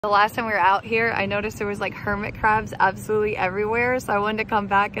The last time we were out here, I noticed there was like hermit crabs absolutely everywhere, so I wanted to come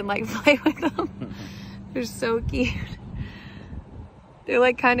back and like play with them. They're so cute. They're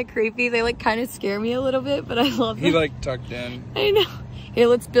like kind of creepy. They like kind of scare me a little bit, but I love them. He like tucked in. I know. Here,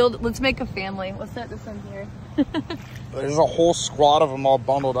 let's make a family. We'll set this in here. There's a whole squad of them all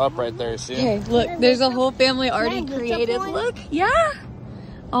bundled up right there, see? Okay, look, there's a whole family already created. Look, yeah.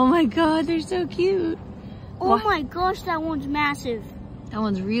 Oh my God, they're so cute. Oh my gosh, that one's massive. That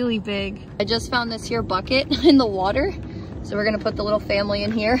one's really big. I just found this here bucket in the water. So we're gonna put the little family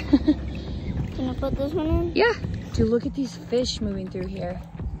in here. Can I put this one in? Yeah. Dude, look at these fish moving through here.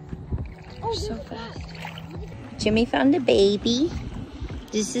 They're so fast. Jimmy found a baby.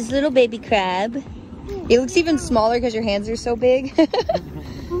 This is little baby crab. It looks even smaller because your hands are so big.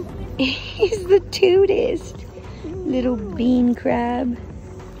 He's the cutest little bean crab.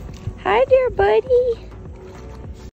 Hi there, buddy.